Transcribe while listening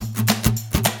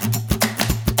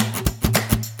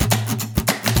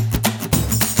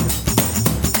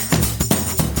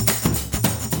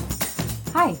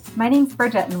My name's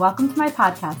Bridget, and welcome to my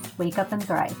podcast, Wake Up and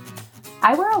Thrive.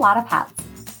 I wear a lot of hats,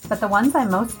 but the ones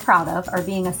I'm most proud of are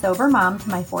being a sober mom to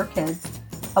my 4 kids,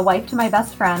 a wife to my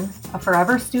best friend, a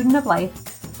forever student of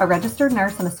life, a registered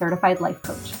nurse, and a certified life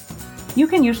coach. You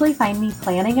can usually find me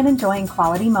planning and enjoying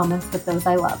quality moments with those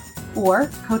I love, or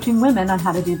coaching women on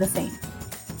how to do the same.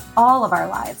 All of our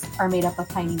lives are made up of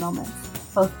tiny moments,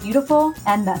 both beautiful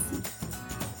and messy.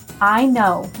 I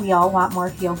know we all want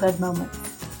more feel-good moments,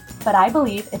 but I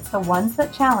believe it's the ones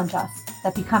that challenge us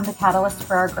that become the catalyst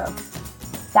for our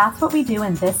growth. That's what we do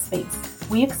in this space.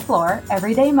 We explore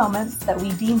everyday moments that we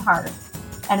deem hard,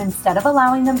 and instead of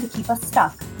allowing them to keep us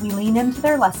stuck, we lean into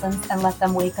their lessons and let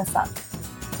them wake us up.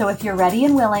 So if you're ready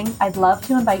and willing, I'd love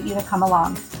to invite you to come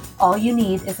along. All you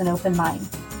need is an open mind.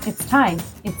 It's time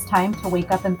to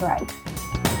wake up and thrive.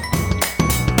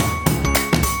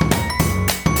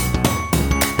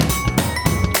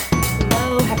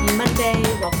 Hello, happy Monday.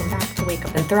 Welcome back to Wake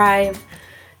Up and Thrive.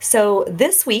 So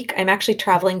this week, I'm actually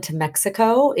traveling to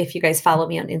Mexico. If you guys follow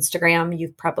me on Instagram,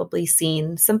 you've probably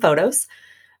seen some photos.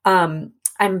 I'm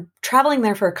traveling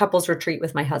there for a couples retreat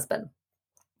with my husband.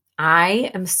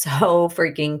 I am so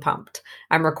freaking pumped.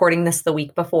 I'm recording this the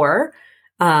week before.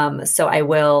 So I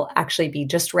will actually be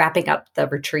just wrapping up the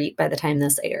retreat by the time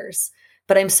this airs.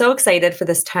 But I'm so excited for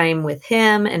this time with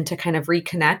him and to kind of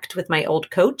reconnect with my old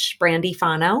coach, Brandy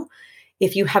Fano.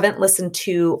 If you haven't listened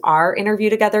to our interview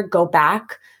together, go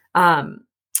back and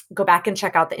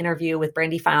check out the interview with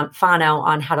Brandy Fano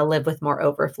on how to live with more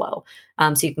overflow.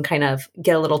 So you can kind of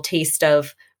get a little taste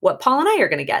of what Paul and I are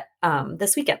going to get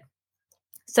this weekend.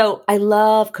 So I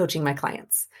love coaching my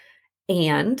clients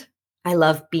and I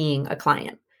love being a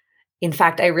client. In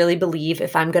fact, I really believe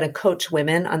if I'm going to coach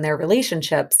women on their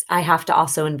relationships, I have to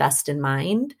also invest in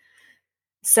mine.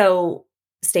 So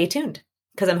stay tuned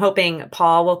because I'm hoping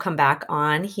Paul will come back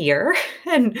on here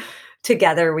and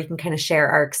together we can kind of share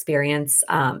our experience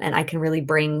and I can really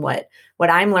bring what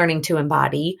I'm learning to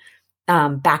embody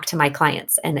back to my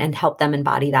clients and help them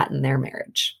embody that in their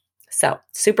marriage. So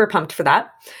super pumped for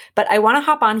that. But I want to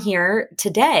hop on here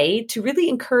today to really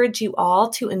encourage you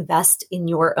all to invest in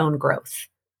your own growth,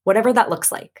 whatever that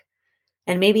looks like.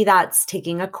 And maybe that's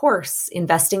taking a course,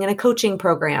 investing in a coaching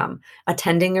program,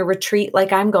 attending a retreat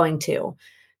like I'm going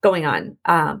on.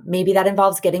 Maybe that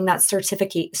involves getting that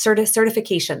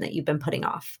certification that you've been putting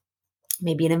off.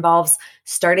 Maybe it involves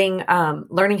learning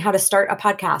how to start a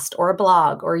podcast or a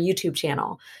blog or a YouTube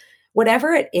channel.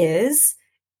 Whatever it is,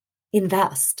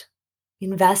 invest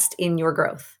in your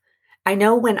growth. I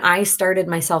know when I started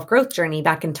my self-growth journey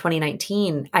back in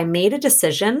 2019, I made a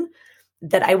decision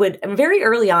that very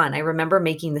early on, I remember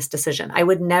making this decision. I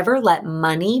would never let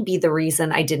money be the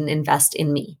reason I didn't invest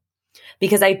in me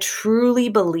because I truly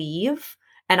believe,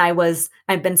 and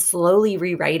I've been slowly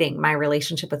rewriting my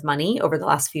relationship with money over the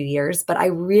last few years, but I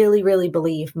really, really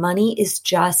believe money is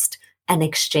just an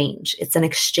exchange. It's an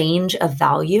exchange of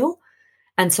value.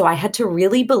 And so I had to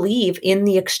really believe in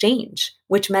the exchange,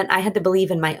 which meant I had to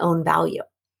believe in my own value.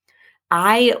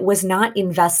 I was not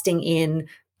investing in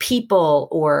people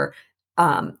or,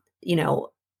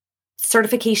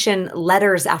 certification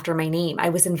letters after my name. I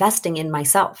was investing in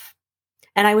myself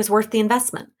and I was worth the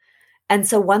investment. And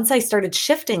so once I started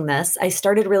shifting this, I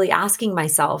started really asking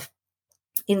myself,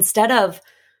 instead of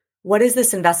what is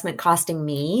this investment costing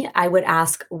me, I would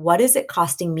ask, what is it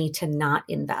costing me to not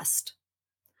invest?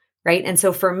 Right. And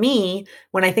so for me,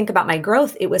 when I think about my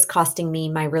growth, it was costing me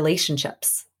my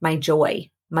relationships, my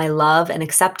joy, my love and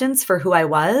acceptance for who I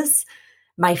was,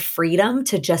 my freedom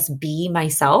to just be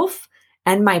myself,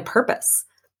 and my purpose.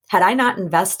 Had I not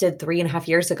invested 3.5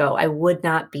 years ago, I would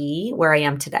not be where I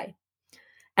am today.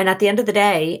 And at the end of the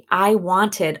day, I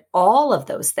wanted all of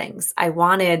those things. I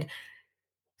wanted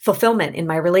fulfillment in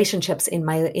my relationships, in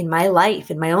my life,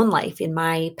 in my own life, in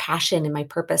my passion, in my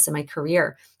purpose, in my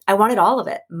career. I wanted all of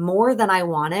it more than I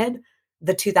wanted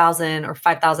the $2,000 or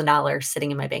 $5,000 sitting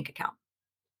in my bank account.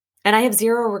 And I have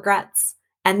zero regrets.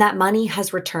 And that money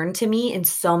has returned to me in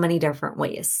so many different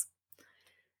ways.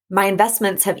 My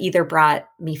investments have either brought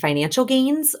me financial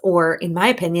gains, or in my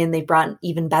opinion, they've brought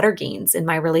even better gains in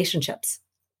my relationships.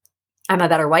 I'm a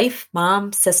better wife,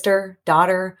 mom, sister,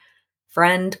 daughter,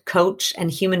 friend, coach,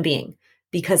 and human being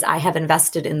because I have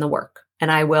invested in the work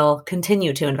and I will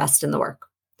continue to invest in the work.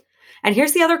 And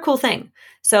here's the other cool thing.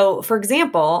 So for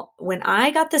example, when I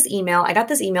got this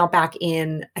email back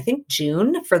in, I think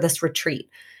June for this retreat.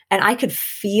 And I could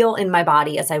feel in my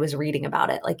body as I was reading about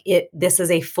it, this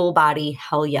is a full body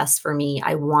hell yes for me.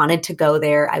 I wanted to go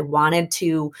there. I wanted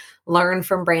to learn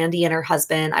from Brandy and her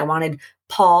husband. I wanted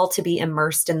Paul to be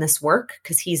immersed in this work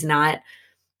because he's not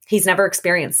He's never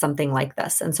experienced something like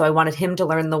this. And so I wanted him to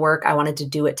learn the work. I wanted to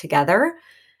do it together.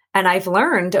 And I've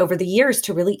learned over the years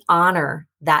to really honor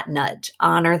that nudge,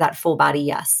 honor that full body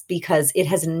yes, because it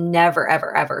has never,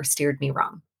 ever, ever steered me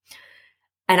wrong.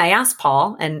 And I asked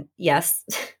Paul, and yes,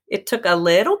 it took a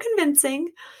little convincing,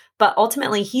 but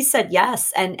ultimately he said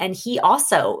yes. And he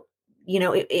also,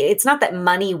 it's not that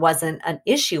money wasn't an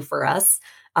issue for us.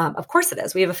 Of course it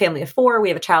is. We have a family of 4. We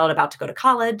have a child about to go to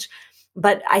college.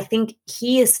 But I think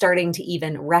he is starting to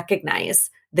even recognize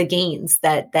the gains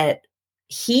that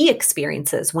he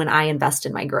experiences when I invest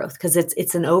in my growth, because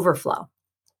it's an overflow.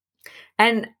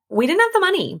 And we didn't have the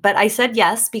money, but I said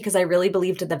yes because I really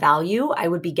believed in the value I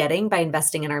would be getting by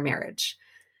investing in our marriage.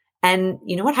 And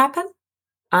you know what happened?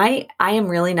 I am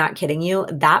really not kidding you.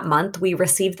 That month, we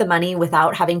received the money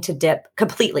without having to dip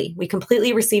completely. We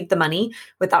completely received the money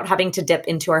without having to dip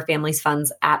into our family's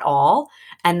funds at all.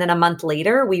 And then a month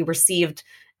later, we received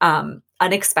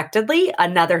unexpectedly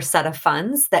another set of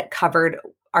funds that covered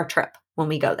our trip when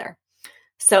we go there.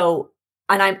 So,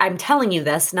 and I'm telling you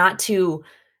this not to,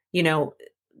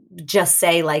 just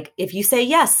say like, if you say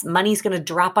yes, money's going to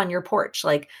drop on your porch.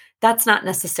 Like, that's not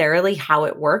necessarily how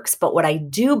it works. But what I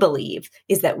do believe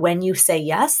is that when you say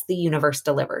yes, the universe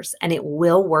delivers, and it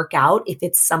will work out if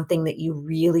it's something that you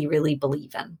really, really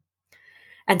believe in.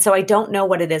 And so I don't know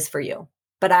what it is for you,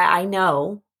 but I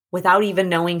know, without even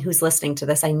knowing who's listening to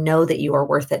this, I know that you are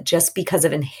worth it just because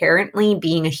of inherently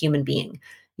being a human being.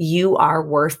 You are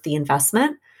worth the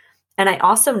investment. And I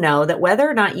also know that whether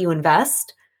or not you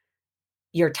invest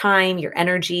your time, your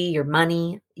energy, your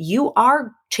money, you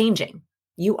are changing.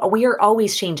 We are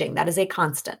always changing. That is a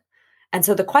constant. And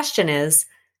so the question is,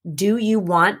 do you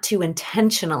want to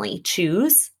intentionally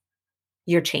choose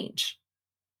your change?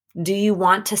 Do you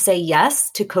want to say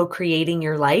yes to co-creating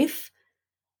your life?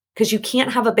 Because you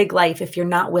can't have a big life if you're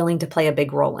not willing to play a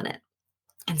big role in it.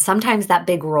 And sometimes that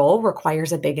big role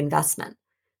requires a big investment,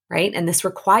 right? And this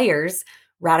requires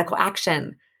radical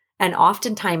action, and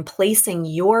oftentimes placing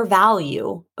your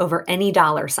value over any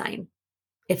dollar sign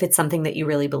if it's something that you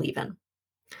really believe in.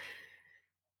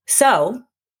 So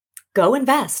go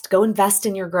invest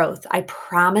in your growth. I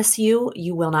promise you,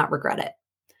 you will not regret it.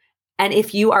 And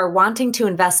if you are wanting to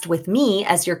invest with me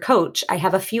as your coach, I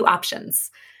have a few options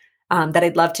that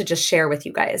I'd love to just share with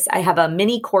you guys. I have a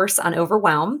mini course on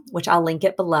overwhelm, which I'll link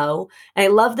it below. And I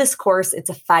love this course.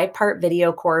 It's a 5-part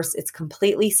video course. It's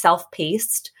completely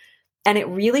self-paced. And it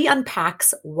really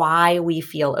unpacks why we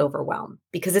feel overwhelmed,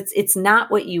 because it's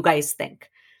not what you guys think.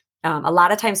 A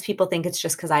lot of times people think it's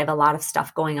just because I have a lot of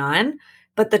stuff going on.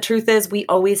 But the truth is we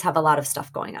always have a lot of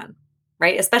stuff going on,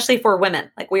 right? Especially for women.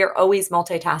 Like, we are always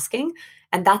multitasking,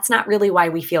 and that's not really why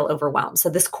we feel overwhelmed. So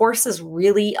this course is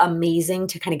really amazing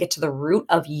to kind of get to the root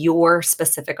of your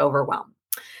specific overwhelm.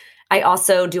 I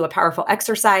also do a powerful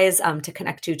exercise to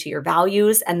connect you to your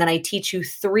values. And then I teach you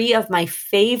 3 of my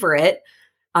favorite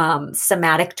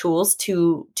somatic tools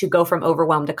to go from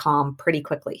overwhelmed to calm pretty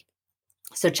quickly.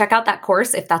 So check out that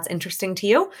course if that's interesting to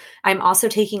you. I'm also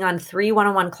taking on 3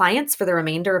 one-on-one clients for the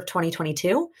remainder of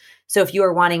 2022. So if you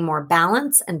are wanting more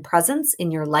balance and presence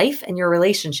in your life and your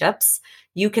relationships,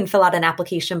 you can fill out an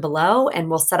application below and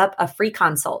we'll set up a free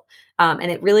consult. And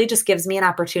it really just gives me an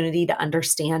opportunity to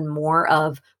understand more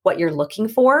of what you're looking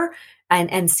for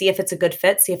and see if it's a good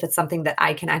fit, see if it's something that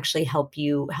I can actually help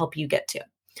you get to.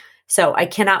 So I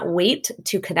cannot wait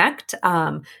to connect.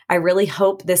 I really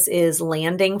hope this is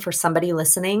landing for somebody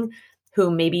listening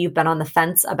who maybe you've been on the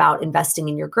fence about investing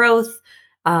in your growth.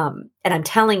 And I'm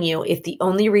telling you, if the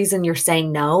only reason you're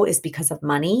saying no is because of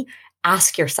money,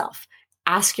 remind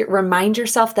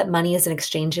yourself that money is an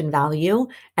exchange in value,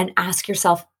 and ask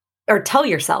yourself or tell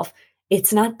yourself,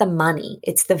 it's not the money,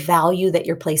 it's the value that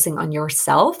you're placing on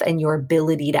yourself and your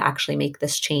ability to actually make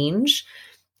this change.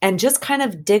 And just kind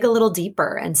of dig a little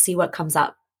deeper and see what comes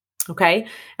up. Okay.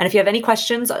 And if you have any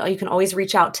questions, you can always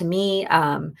reach out to me.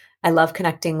 I love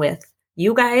connecting with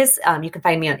you guys. You can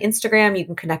find me on Instagram. You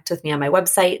can connect with me on my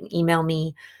website and email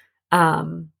me.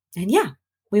 And yeah,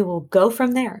 we will go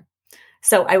from there.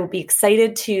 So I will be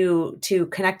excited to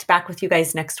connect back with you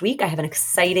guys next week. I have an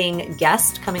exciting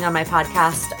guest coming on my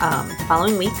podcast the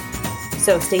following week.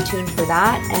 So stay tuned for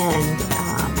that. And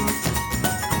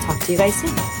I'll talk to you guys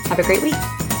soon. Have a great week.